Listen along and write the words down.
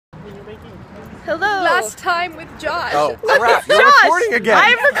Hello. Last time with Josh. Oh crap! You're recording again.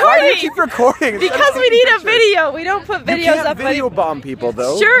 I'm recording. Why do you keep recording? Because we need a video. We don't put videos you can't up. video bomb people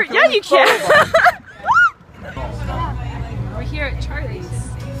though. Sure. Yeah, you can. We're here at Charlie's.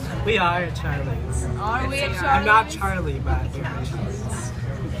 We are at Charlie's. Are we at Charlie's? I'm not Charlie, but we're at Charlie's.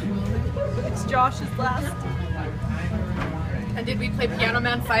 It's Josh's last. And did we play Piano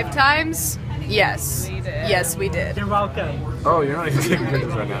Man 5 times? Yes. We did. Yes, we did. You're welcome. Oh, you're not even taking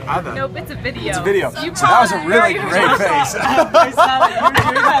pictures right now. I thought. Nope, it's a video. It's a video. You So that was a really great face. I saw that you were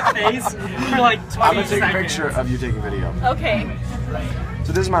doing that face for like 20 I'm gonna take seconds. a picture of you taking video. Okay.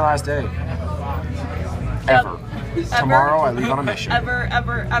 So this is my last day. Ever. Tomorrow I leave on a mission. Ever.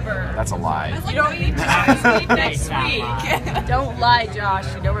 That's a lie. You don't need to leave next week. Don't lie,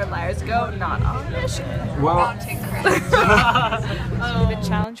 Josh. You know where liars go? Not on a mission. Well, We have a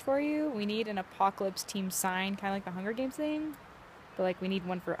challenge for you. We need an apocalypse team sign, kind of like the Hunger Games thing. But like we need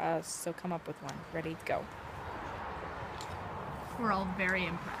one for us, so come up with one. Ready to go. We're all very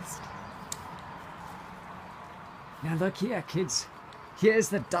impressed. Now look here, kids. Here's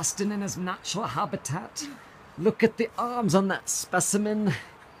the Dustin in his natural habitat. Look at the arms on that specimen.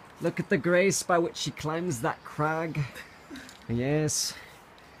 Look at the grace by which he climbs that crag. Yes,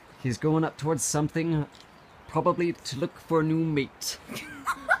 he's going up towards something, probably to look for a new mate.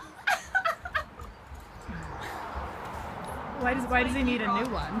 Why does he need a new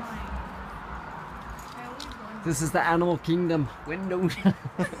one? This is the animal kingdom. Window.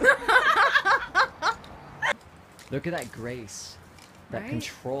 Look at that grace, that Right?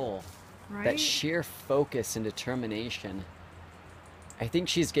 control. Right? That sheer focus and determination. I think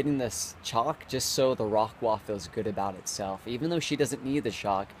she's getting this chalk just so the rock wall feels good about itself. Even though she doesn't need the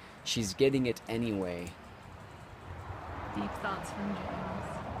chalk, she's getting it anyway. Deep thoughts from James.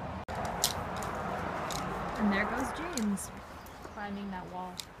 And there goes James, Climbing that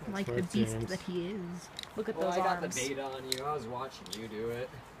wall. like the Poor beast James. that he is. Look at Well, those I got arms. the bait on you. I was watching you do it.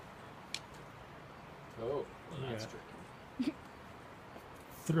 Oh, well, that's Yeah. tricky.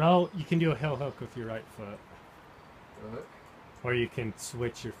 Throw. You can do a heel hook with your right foot, Look. or you can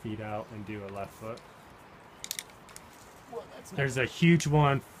switch your feet out and do a left foot. Well, that's There's a huge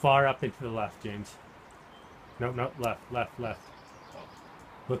one far up into the left, James. No, left.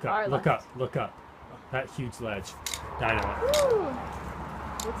 Look Far up, look left. up, look up. That huge ledge. Dino it.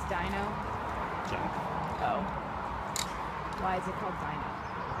 What's Dino? Jump. Oh. Why is it called Dino?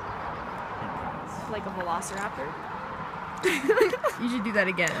 Like a velociraptor? You should do that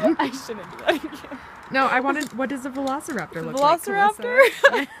again. I shouldn't do that again. No, I wanted. What does a velociraptor look Velociraptor?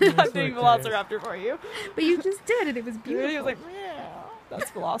 like? I'm doing Velociraptor for you. But you just did, and it was beautiful. He was like, meow. That's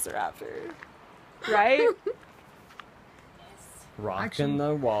Velociraptor. Right? Rocking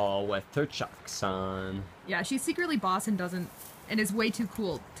the wall with her chucks on. Yeah, she's secretly boss and doesn't, and is way too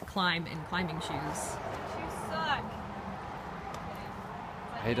cool to climb in climbing shoes. You suck.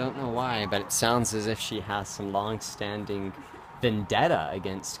 I don't know why, but it sounds as if she has some long-standing vendetta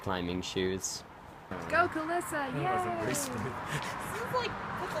against climbing shoes. Go, Calissa! Yay! This is like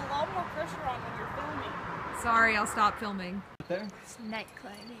puts a lot more pressure on when you're filming. Sorry, I'll stop filming. There? It's night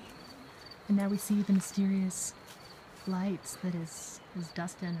climbing. And now we see the mysterious lights that is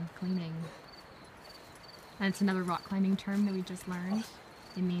Dustin cleaning. And it's another rock climbing term that we just learned.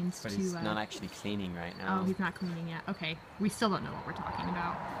 It means But to. he's not actually cleaning right now. Oh, he's not cleaning yet. Okay, we still don't know what we're talking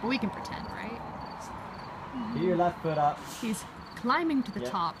about, but we can pretend, right? Get your left foot up. He's climbing to the Yeah.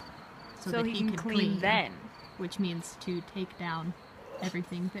 top so that he can clean then. which means to take down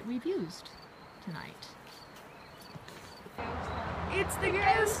everything that we've used tonight. It's the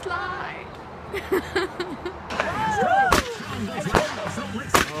ghost slide!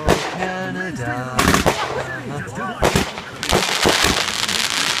 Oh, Canada.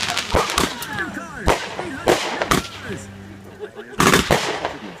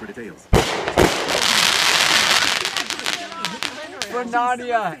 For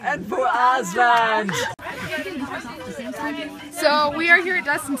Nadia and for Aslan. So we are here at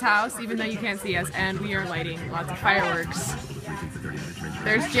Dustin's house, even though you can't see us, and we are lighting lots of fireworks.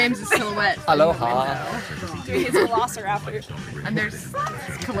 There's James's silhouette. Aloha. Doing his Velociraptor. And there's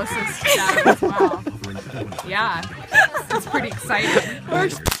Calissa's shadow as well. Yeah, it's pretty exciting.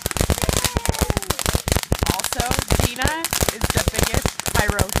 Also, Gina is the biggest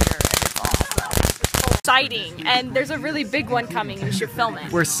pyro here, and it's awesome. Exciting, and there's a really big one coming. You should film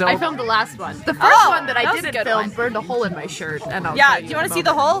it. We're so I filmed the last one. The first Oh, one that I that was a didn't good film one. burned a hole in my shirt, and I'll Yeah, show do you want in to a see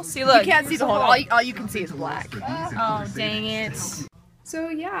the moment. hole? See, look. You can't see the hole. All you can see is black. Oh, dang it. So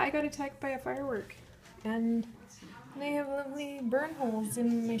yeah, I got attacked by a firework, and I have lovely burn holes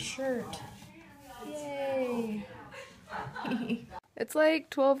in my shirt. Yay! It's like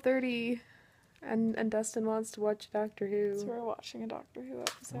 12:30 And Dustin wants to watch Doctor Who. So we're watching a Doctor Who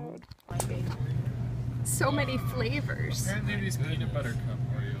episode. So many flavors. Apparently these peanut butter cup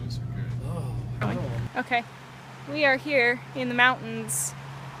Oreos are good. Okay, we are here in the mountains.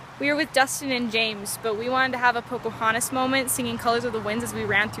 We were with Dustin and James, but we wanted to have a Pocahontas moment singing Colors of the Winds as we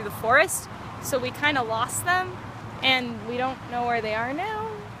ran through the forest. So we kind of lost them, and we don't know where they are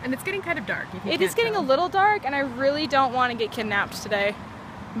now. And it's getting kind of dark. It is getting a little dark, and I really don't want to get kidnapped today.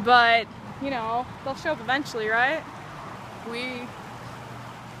 But, you know, they'll show up eventually, right? We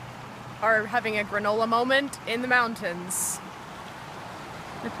are having a granola moment in the mountains.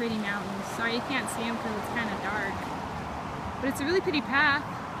 The pretty mountains. Sorry you can't see them because it's kind of dark. But it's a really pretty path.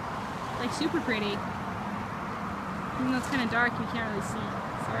 Like super pretty. Even though it's kind of dark, you can't really see.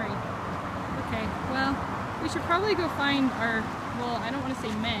 Sorry. Okay, well, we should probably go find our, well, I don't want to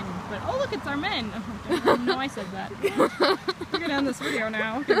say men, but oh look, it's our men. Oh, no, I said that. We're gonna end this video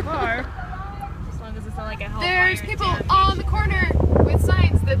now. Goodbye. As long as it's not like a hellfire. There's people on the corner with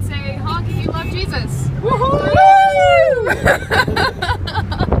signs that say, honk if you love Jesus.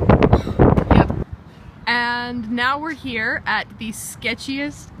 Yep. And now we're here at the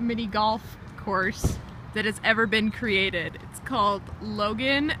sketchiest mini golf course that has ever been created. It's called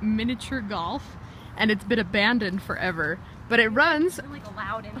Logan Miniature Golf, and it's been abandoned forever. But it runs Like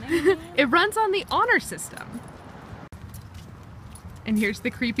loud in there. it runs on the honor system. And here's the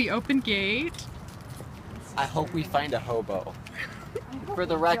creepy open gate. I hope we find a hobo. For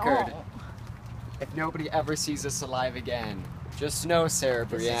the record, if nobody ever sees us alive again, just know, Sarah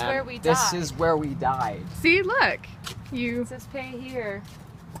Brienne, is where we this died. is where we died. See, look. You It says pay here.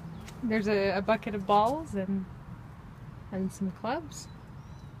 there's a bucket of balls and some clubs.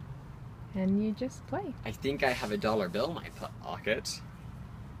 And you just play. I think I have a dollar bill in my pocket.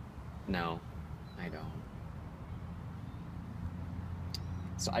 No, I don't.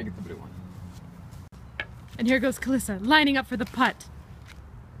 So I get the blue one. And here goes Calissa, lining up for the putt.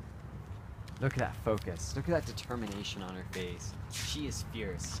 Look at that focus. Look at that determination on her face. She is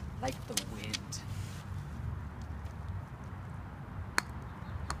fierce, like the wind.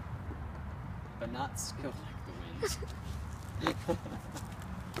 But not skilled like the wind.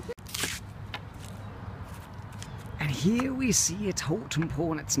 And here we see a totem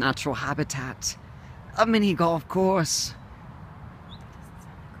pole in its natural habitat. A mini golf course.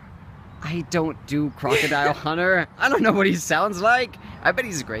 I don't do Crocodile Hunter. I don't know what he sounds like. I bet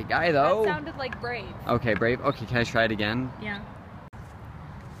he's a great guy though. That sounded like Brave. Okay, Brave. Okay, can I try it again? Yeah.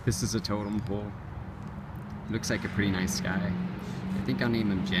 This is a totem pole. Looks like a pretty nice guy. I think I'll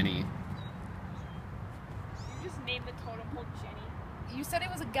name him Jenny. You just named the totem pole Jenny. You said it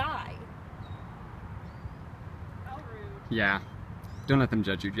was a guy. How rude. Yeah. Don't let them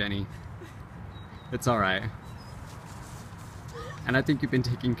judge you, Jenny. It's alright. And I think you've been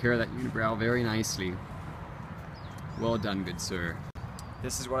taking care of that unibrow very nicely. Well done, good sir.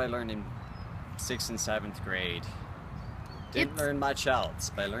 This is what I learned in 6th and 7th grade. Didn't learn much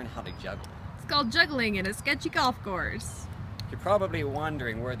else, but I learned how to juggle. It's called juggling in a sketchy golf course. You're probably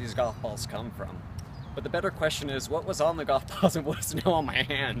wondering where these golf balls come from. But the better question is, what was on the golf balls and what is now on my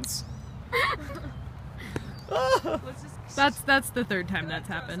hands? That's the third time that's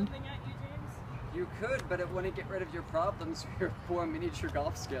happened. You could, but it wouldn't get rid of your problems with your poor miniature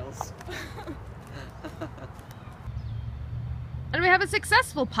golf skills. And we have a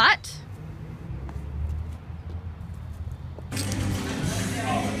successful putt.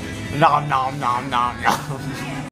 Nom nom nom nom nom.